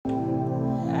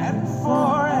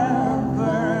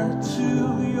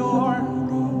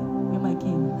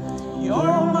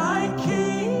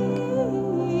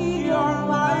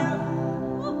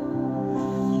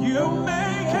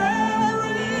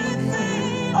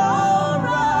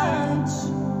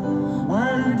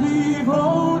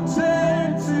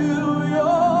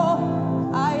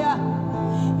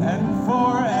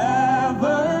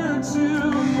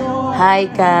Hi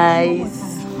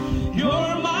guys,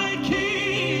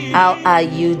 how are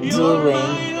you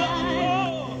doing?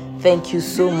 Thank you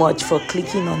so much for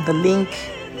clicking on the link.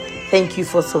 Thank you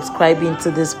for subscribing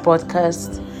to this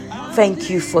podcast.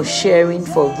 Thank you for sharing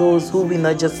for those who will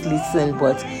not just listen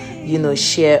but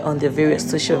share on the various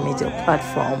social media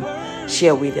platforms.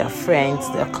 Share with their friends,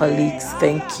 their colleagues.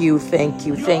 Thank you.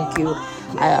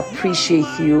 I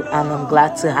appreciate you and I'm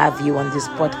glad to have you on this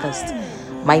podcast.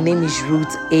 My name is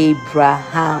Ruth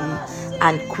Abraham,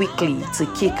 and quickly to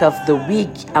kick off the week,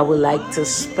 I would like to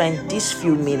spend these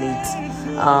few minutes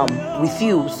with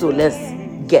you. So let's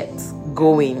get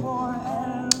going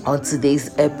on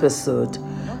today's episode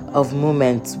of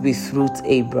Moments with Ruth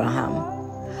Abraham.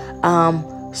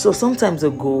 So sometimes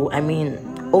ago,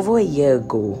 over a year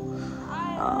ago,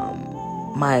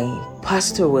 my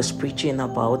pastor was preaching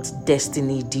about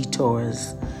destiny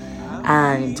detours.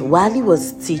 And while he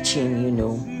was teaching,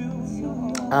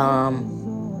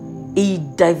 he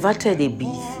diverted a bit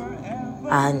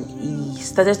and he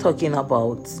started talking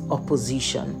about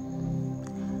opposition.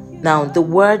 Now, the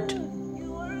word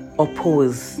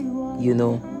oppose,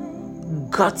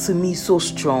 got to me so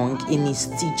strong in his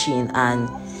teaching, and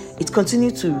it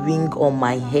continued to ring on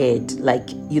my head, like,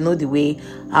 the way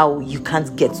how you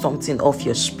can't get something off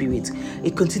your spirit.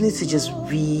 It continued to just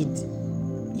read,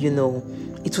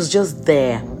 it was just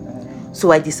there.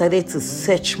 So I decided to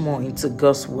search more into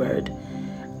God's word.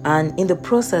 And in the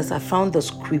process, I found the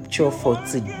scripture for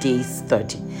today's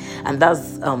study. And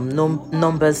that's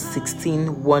Numbers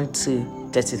 16, 1 to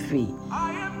 33.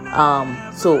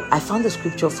 So I found the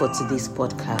scripture for today's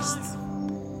podcast.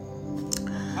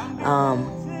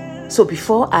 So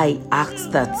before I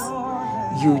ask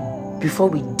before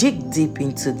we dig deep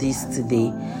into this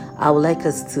today, I would like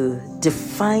us to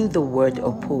define the word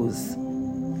oppose.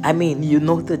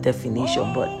 The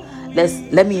definition, but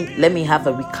let me have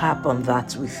a recap on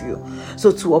that with you.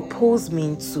 So to oppose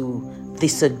means to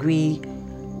disagree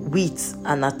with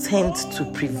an attempt to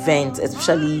prevent,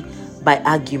 especially by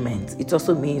argument. It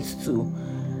also means to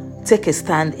take a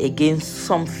stand against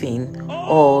something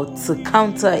or to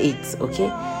counter it, okay?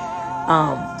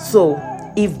 So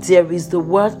if there is the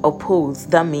word oppose,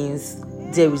 that means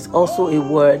there is also a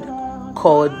word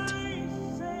called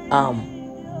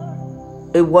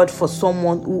a word for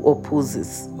someone who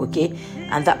opposes, okay?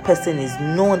 And that person is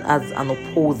known as an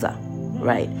opposer,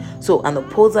 right? So an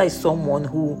opposer is someone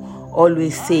who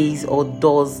always says or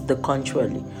does the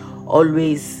contrary,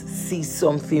 always sees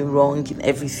something wrong in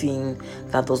everything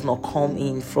that does not come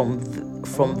in from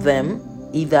them,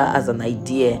 either as an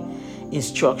idea,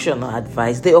 instruction, or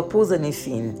advice. They oppose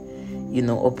anything,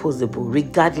 opposable,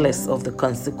 regardless of the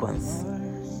consequence.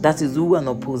 That is who an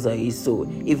opposer is. So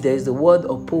if there is the word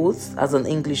oppose as an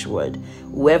English word,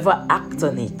 whoever acts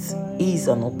on it is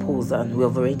an opposer, and we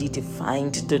have already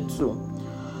defined the two.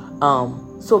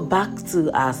 So back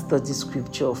to our study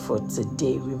scripture for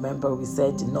today. Remember, we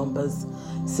said in Numbers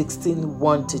 16,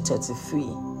 1 to 33.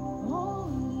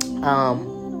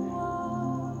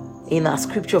 In our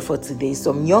scripture for today,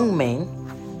 some young men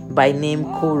by name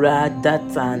Korah,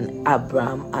 Dathan,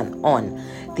 Abiram, and On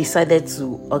decided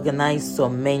to organize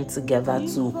some men together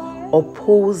to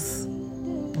oppose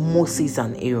Moses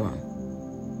and Aaron.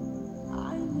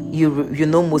 You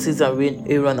know Moses and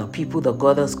Aaron are people that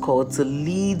God has called to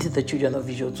lead the children of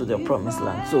Israel to their promised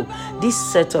land. So this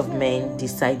set of men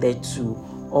decided to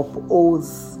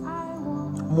oppose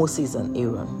Moses and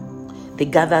Aaron. They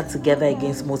gathered together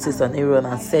against Moses and Aaron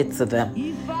and said to them,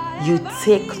 "You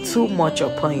take too much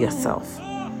upon yourself.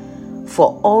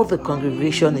 For all the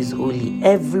congregation is holy,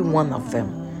 every one of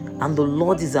them, and the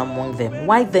Lord is among them.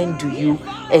 Why then do you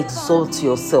exalt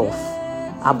yourself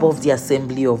above the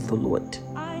assembly of the Lord?"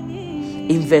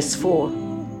 In verse 4,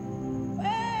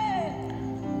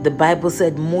 the Bible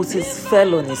said Moses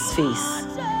fell on his face.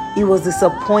 He was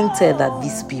disappointed at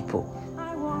these people.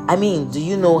 Do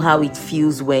you know how it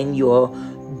feels when you're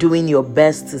doing your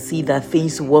best to see that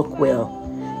things work well?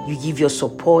 You give your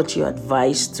support, your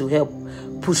advice to help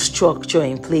put structure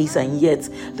in place, and yet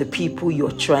the people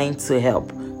you're trying to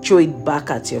help throw it back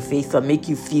at your face and make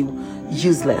you feel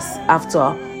useless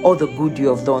after all the good you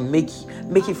have done. Make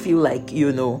you feel like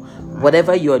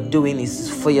whatever you're doing is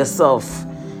for yourself.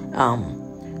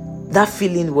 That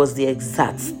feeling was the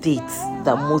exact state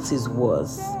that Moses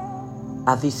was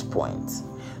at this point.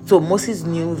 So Moses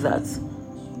knew that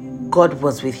God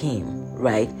was with him,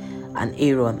 right? And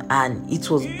Aaron, and it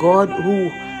was God who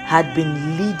had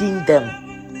been leading them,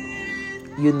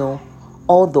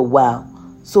 all the while.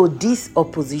 So this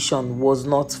opposition was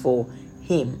not for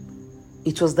him.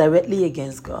 It was directly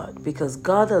against God, because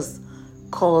God has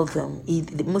called them.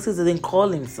 Moses didn't call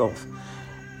himself.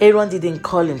 Aaron didn't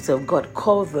call himself. God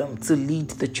called them to lead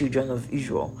the children of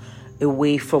Israel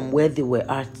away from where they were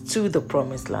at to the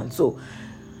promised land. So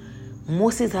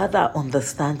Moses had that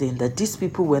understanding that these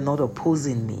people were not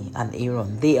opposing me and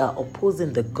Aaron. They are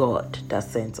opposing the God that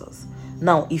sent us.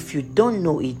 Now, if you don't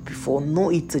know it before, know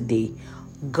it today.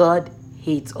 God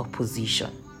hates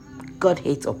opposition. God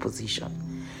hates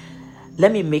opposition.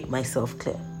 Let me make myself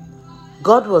clear.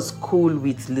 God was cool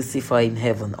with Lucifer in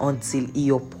heaven until he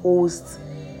opposed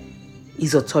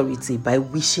his authority by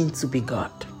wishing to be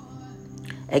God.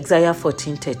 Isaiah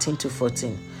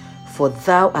 14:13-14. For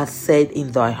thou hast said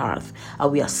in thy heart, I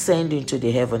will ascend into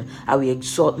the heaven. I will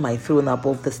exalt my throne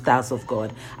above the stars of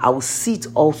God. I will sit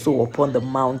also upon the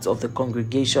mount of the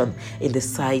congregation in the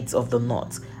sides of the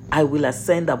north. I will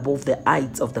ascend above the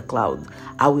heights of the clouds.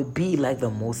 I will be like the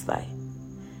Most High.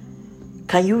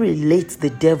 Can you relate the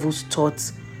devil's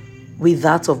thoughts with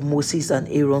that of Moses and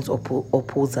Aaron's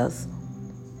opposers?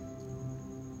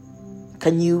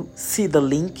 Can you see the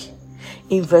link?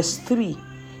 In verse 3,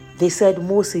 they said,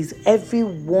 Moses,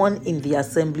 everyone in the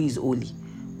assembly is holy.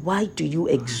 Why do you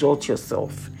exalt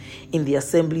yourself in the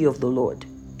assembly of the Lord?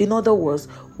 In other words,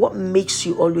 what makes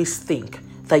you always think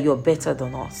that you're better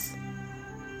than us?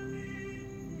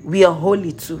 We are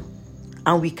holy too,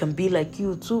 and we can be like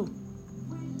you too.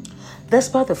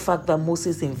 Despite the fact that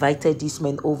Moses invited these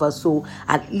men over so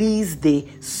at least they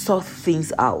sought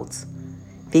things out,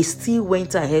 they still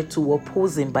went ahead to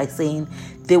oppose him by saying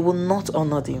they will not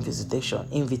honor the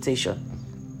invitation.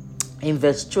 In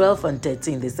verse 12 and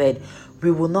 13, they said,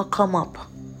 we will not come up.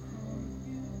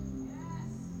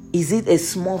 Is it a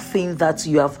small thing that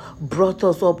you have brought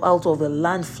us up out of a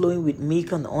land flowing with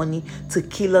milk and honey to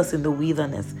kill us in the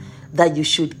wilderness, that you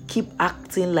should keep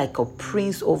acting like a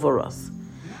prince over us?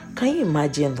 Can you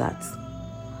imagine that?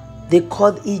 They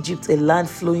called Egypt a land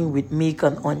flowing with milk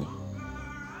and honey.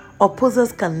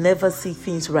 Opposers can never see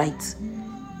things right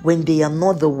when they are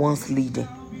not the ones leading.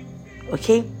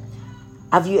 Okay?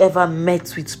 Have you ever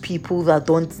met with people that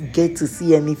don't get to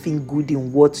see anything good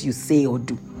in what you say or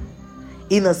do?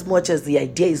 In as much as the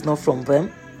idea is not from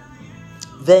them,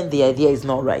 then the idea is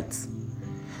not right.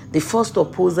 The first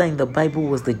opposer in the Bible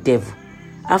was the devil.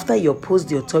 After he opposed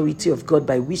the authority of God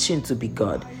by wishing to be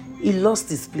God, he lost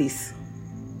his place.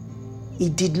 He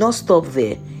did not stop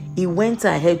there. He went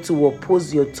ahead to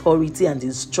oppose the authority and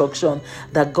instruction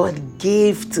that God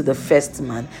gave to the first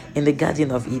man in the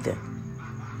Garden of Eden.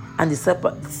 And the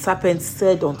serpent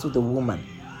said unto the woman,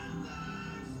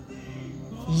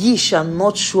 ye shall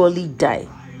not surely die.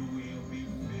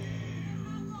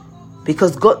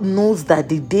 Because God knows that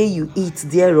the day you eat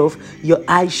thereof, your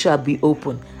eyes shall be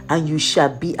open, and you shall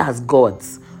be as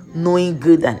gods, knowing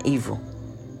good and evil.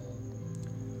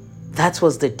 That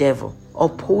was the devil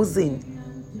opposing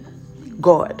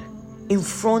God in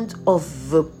front of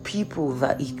the people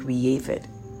that he created.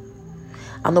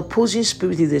 An opposing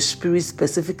spirit is a spirit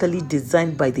specifically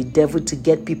designed by the devil to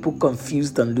get people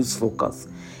confused and lose focus.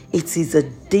 It is a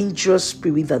dangerous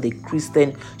spirit that a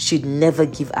Christian should never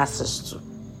give access to.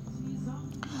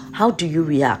 How do you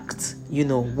react,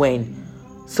 when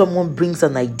someone brings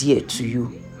an idea to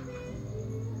you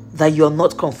that you're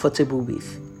not comfortable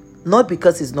with? Not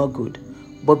because it's not good,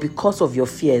 but because of your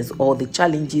fears or the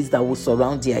challenges that will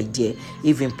surround the idea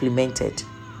if implemented.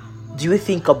 Do you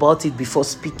think about it before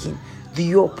speaking? Do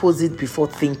you oppose it before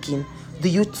thinking? Do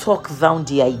you talk down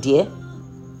the idea?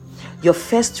 Your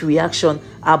first reaction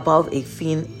about a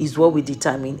thing is what will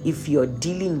determine if you're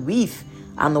dealing with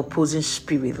an opposing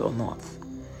spirit or not.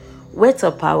 Words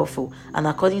are powerful, and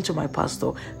according to my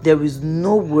pastor, there is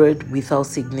no word without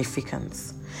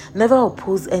significance. Never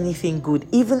oppose anything good,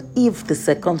 even if the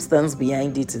circumstance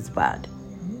behind it is bad.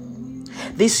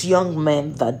 These young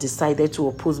men that decided to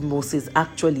oppose Moses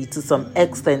actually, to some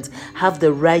extent, have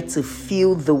the right to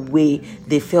feel the way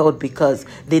they felt because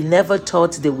they never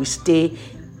thought they would stay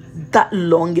that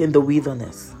long in the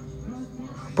wilderness.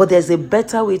 But there's a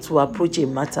better way to approach a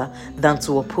matter than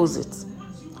to oppose it.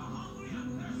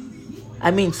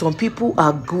 Some people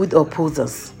are good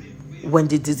opposers when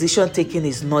the decision taken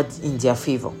is not in their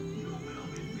favor.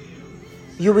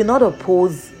 You will not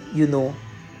oppose,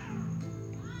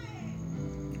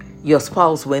 your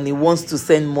spouse when he wants to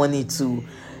send money to,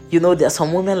 there are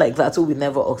some women like that who will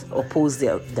never oppose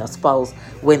their spouse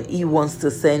when he wants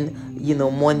to send,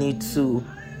 money to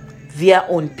their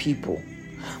own people.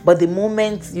 But the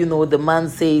moment, the man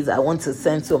says, I want to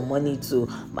send some money to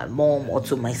my mom or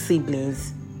to my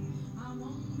siblings,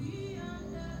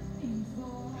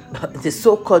 the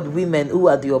so-called women who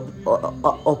are the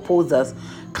opposers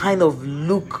kind of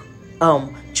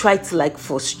try to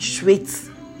frustrate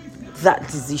that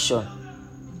decision.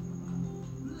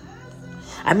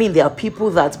 I mean, there are people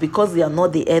that because they are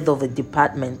not the head of a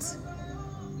department,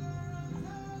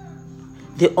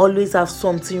 they always have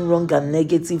something wrong and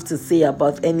negative to say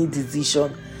about any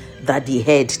decision that the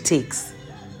head takes.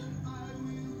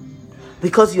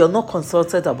 Because you are not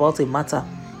consulted about a matter,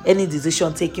 any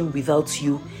decision taken without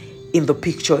you in the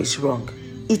picture is wrong.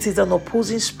 It is an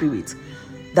opposing spirit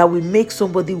that will make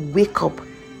somebody wake up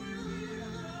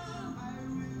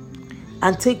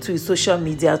and take to his social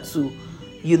media to,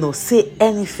 say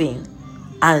anything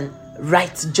and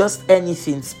write just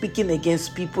anything, speaking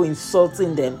against people,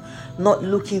 insulting them, not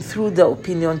looking through their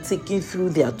opinion, taking through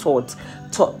their thought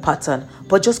pattern,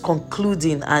 but just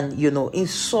concluding and,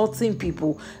 insulting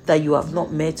people that you have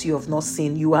not met, you have not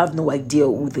seen, you have no idea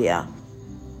who they are.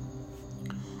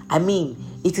 I mean,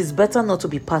 it is better not to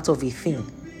be part of a thing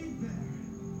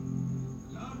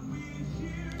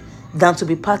than to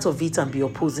be part of it and be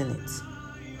opposing it.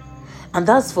 And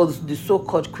that's for the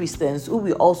so-called Christians who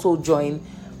will also join,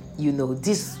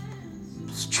 these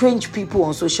strange people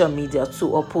on social media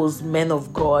to oppose men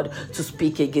of God, to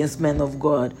speak against men of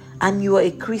God. And you are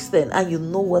a Christian and you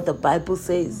know what the Bible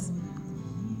says.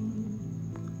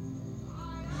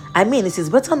 I mean, it is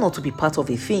better not to be part of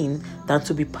a thing than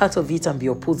to be part of it and be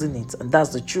opposing it. And that's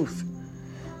the truth.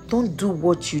 Don't do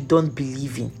what you don't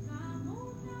believe in.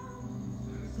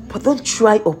 But don't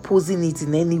try opposing it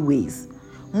in any ways.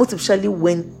 Most especially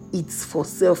when it's for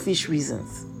selfish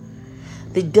reasons.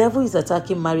 The devil is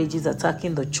attacking marriages,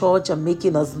 attacking the church, and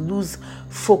making us lose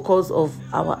focus of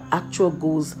our actual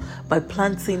goals by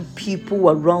planting people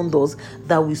around us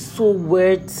that will sow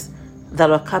words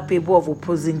that are capable of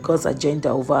opposing God's agenda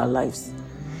over our lives.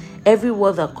 Every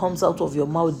word that comes out of your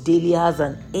mouth daily has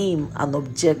an aim, an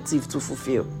objective to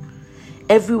fulfill.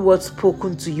 Every word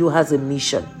spoken to you has a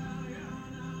mission.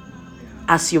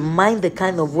 As you mind the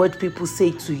kind of word people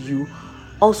say to you,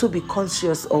 also be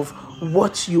conscious of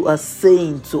what you are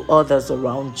saying to others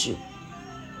around you.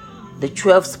 The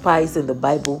 12 spies in the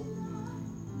Bible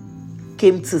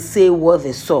came to say what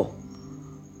they saw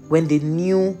when they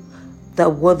knew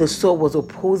that what they saw was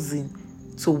opposing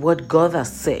to what God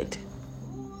has said.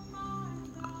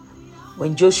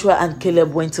 When Joshua and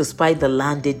Caleb went to spy the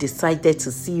land, they decided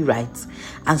to see right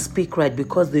and speak right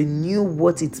because they knew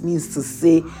what it means to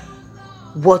say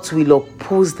what will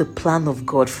oppose the plan of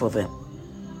God for them.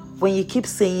 When you keep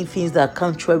saying things that are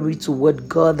contrary to what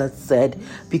God has said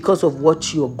because of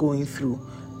what you're going through,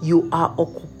 you are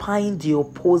occupying the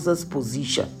opposer's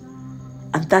position.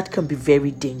 And that can be very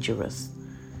dangerous.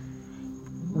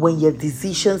 When your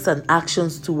decisions and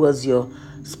actions towards your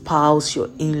spouse, your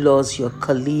in-laws, your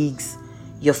colleagues,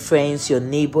 your friends, your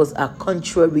neighbors are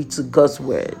contrary to God's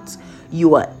words,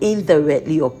 you are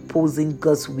indirectly opposing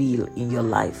God's will in your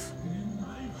life.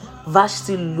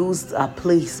 Vashti lost her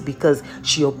place because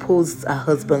she opposed her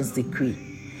husband's decree.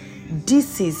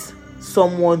 This is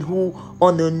someone who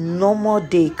on a normal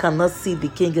day cannot see the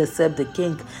king except the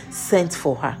king sent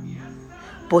for her.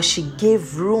 But she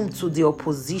gave room to the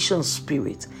opposition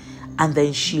spirit and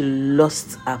then she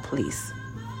lost her place.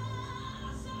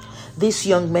 These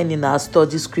young men in our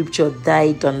study scripture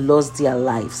died and lost their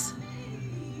lives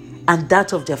and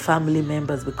that of their family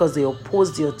members because they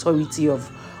opposed the authority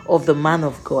of the man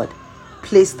of God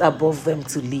placed above them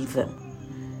to lead them.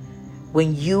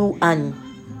 When you and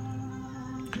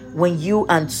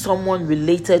someone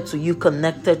related to you,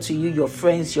 connected to you, your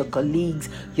friends, your colleagues,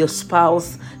 your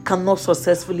spouse, cannot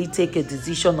successfully take a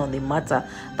decision on a matter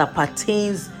that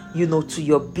pertains, to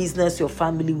your business, your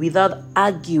family, without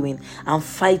arguing and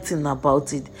fighting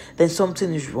about it, then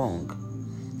something is wrong.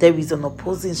 There is an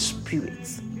opposing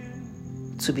spirit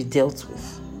to be dealt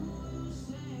with.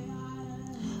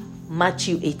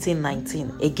 Matthew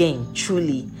 18:19. Again,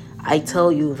 truly, I tell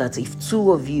you that if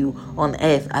two of you on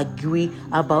earth agree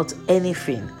about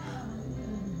anything,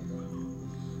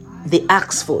 they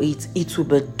ask for it, it will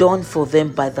be done for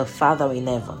them by the Father in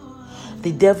heaven.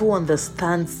 The devil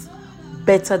understands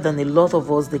better than a lot of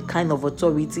us the kind of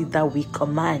authority that we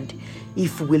command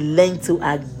if we learn to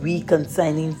agree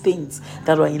concerning things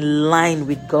that are in line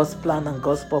with God's plan and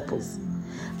God's purpose.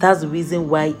 That's the reason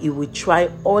why he will try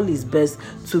all his best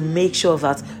to make sure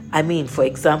that, for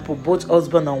example, both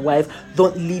husband and wife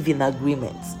don't live in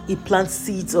agreement. He plants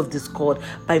seeds of discord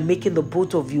by making the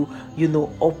both of you,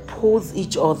 oppose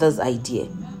each other's idea.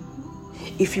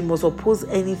 If you must oppose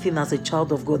anything as a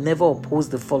child of God, never oppose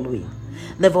the following.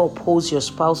 Never oppose your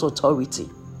spouse's authority.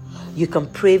 You can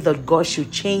pray that God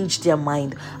should change their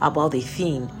mind about a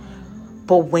thing,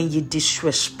 but when you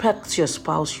disrespect your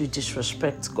spouse, you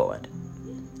disrespect God.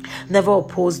 Never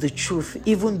oppose the truth,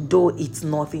 even though it's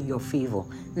not in your favor.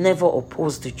 Never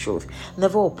oppose the truth.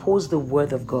 Never oppose the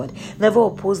word of God. Never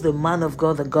oppose the man of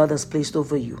God that God has placed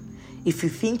over you. If you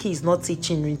think he's not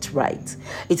teaching it right,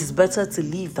 it is better to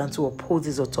leave than to oppose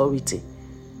his authority.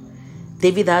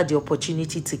 David had the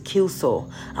opportunity to kill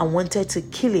Saul and wanted to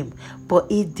kill him, but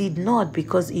he did not,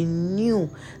 because he knew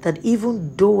that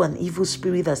even though an evil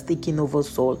spirit has taken over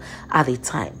Saul at a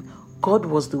time, God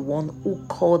was the one who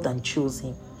called and chose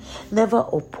him. Never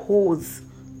oppose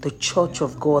the church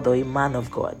of God or a man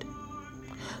of God.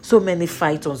 So many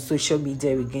fight on social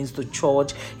media against the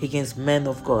church, against men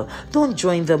of God. Don't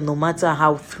join them, no matter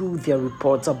how true their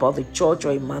reports about the church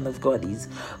or a man of God is.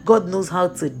 God knows how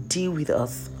to deal with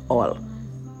us all.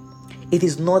 It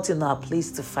is not in our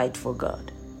place to fight for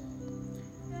God.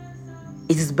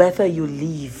 It is better you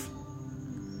leave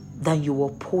than you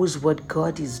oppose what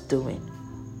God is doing.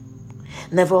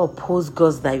 Never oppose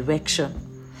God's direction.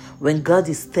 When God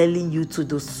is telling you to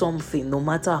do something, no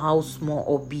matter how small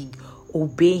or big,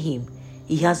 obey him.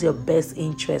 He has your best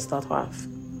interest at heart.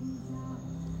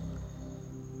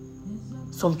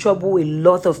 Some trouble a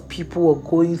lot of people are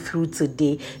going through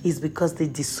today is because they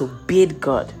disobeyed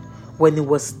God when he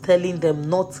was telling them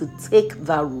not to take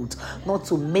that route, not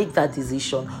to make that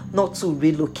decision, not to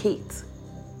relocate.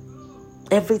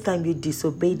 Every time you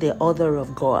disobey the order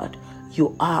of God,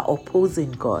 you are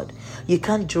opposing God. You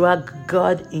can't drag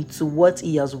God into what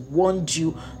he has warned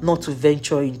you not to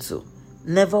venture into.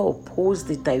 Never oppose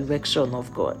the direction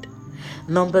of God.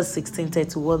 Numbers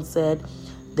 16:31 said,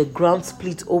 the ground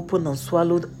split open and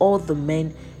swallowed all the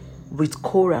men with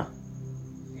Korah,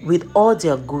 with all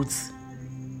their goods.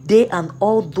 They and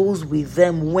all those with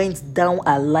them went down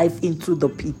alive into the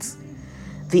pit.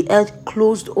 The earth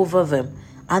closed over them,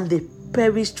 and they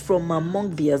perished from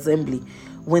among the assembly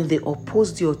when they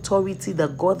opposed the authority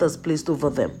that God has placed over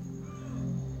them.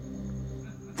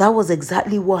 That was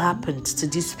exactly what happened to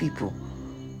these people.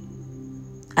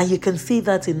 And you can see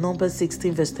that in Numbers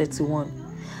 16 verse 31.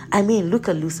 I mean, look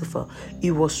at Lucifer.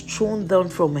 He was thrown down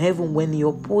from heaven when he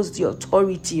opposed the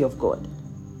authority of God.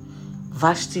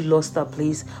 Vashti lost her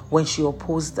place when she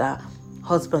opposed her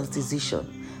husband's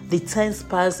decision. The 10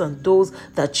 spies and those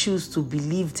that choose to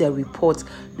believe their report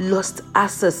lost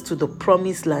access to the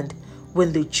promised land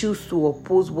when they choose to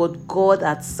oppose what God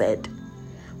had said.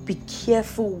 Be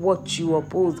careful what you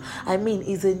oppose. I mean,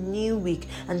 it's a new week,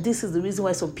 and this is the reason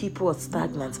why some people are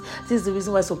stagnant. This is the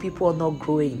reason why some people are not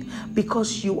growing,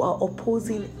 because you are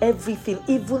opposing everything,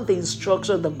 even the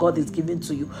instruction that God is giving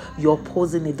to you. You're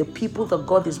opposing it. The people that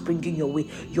God is bringing your way,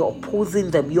 you're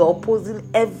opposing them. You're opposing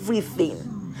everything.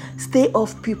 Stay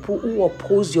off people who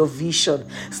oppose your vision.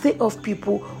 Stay off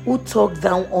people who talk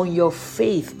down on your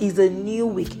faith. It's a new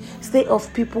week. Stay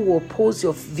off people who oppose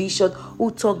your vision,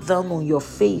 who talk down on your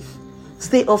faith.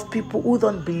 Stay off people who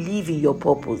don't believe in your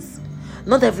purpose.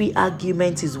 Not every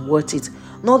argument is worth it.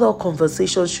 Not all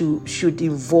conversations should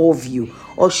involve you,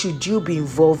 or should you be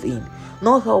involved in.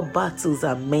 Not all battles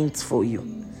are meant for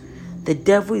you. The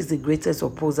devil is the greatest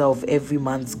opposer of every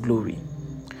man's glory.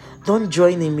 Don't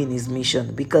join him in his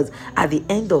mission, because at the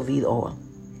end of it all,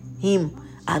 him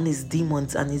and his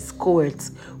demons and his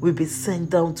cohorts will be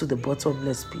sent down to the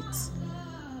bottomless pits.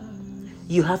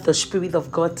 You have the Spirit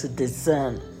of God to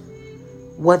discern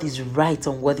what is right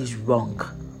and what is wrong.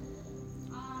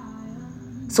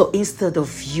 So instead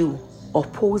of you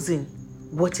opposing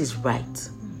what is right,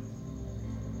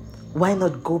 why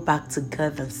not go back to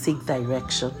God and seek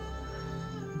direction?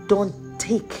 Don't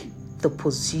take the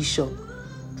position.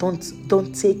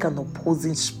 Don't take an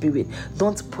opposing spirit.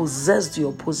 Don't possess the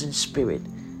opposing spirit.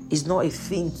 It's not a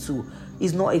thing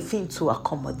to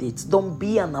accommodate. Don't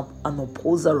be an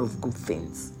opposer of good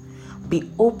things. Be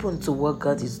open to what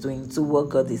God is doing, to what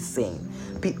God is saying.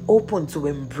 Be open to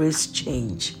embrace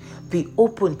change. Be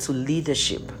open to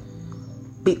leadership.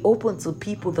 Be open to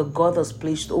people that God has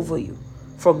placed over you,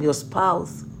 from your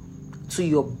spouse to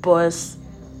your boss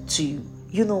to,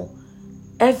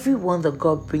 everyone that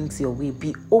God brings your way.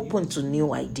 Be open to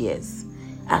new ideas.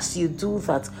 As you do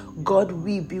that, God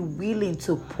will be willing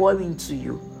to pour into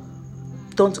you.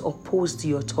 Don't oppose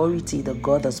the authority that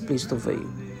God has placed over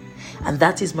you. And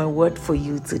that is my word for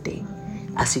you today.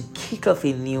 As you kick off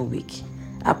a new week,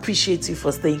 I appreciate you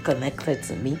for staying connected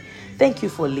to me. Thank you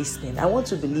for listening. I want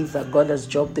to believe that God has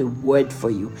dropped a word for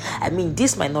you. I mean,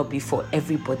 this might not be for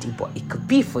everybody, but it could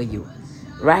be for you.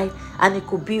 Right? And it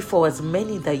could be for as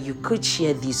many that you could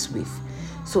share this with.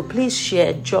 So please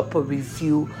share, drop a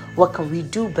review. What can we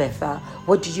do better?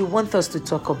 What do you want us to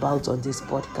talk about on this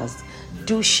podcast?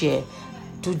 Do share,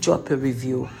 do drop a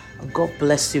review. And God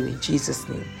bless you in Jesus'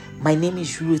 name. My name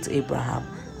is Ruth Abraham,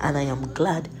 and I am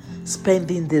glad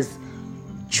spending this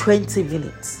 20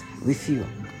 minutes with you.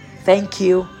 Thank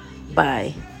you.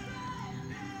 Bye.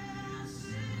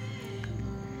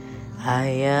 I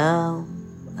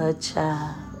am a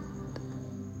child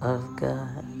of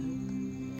God.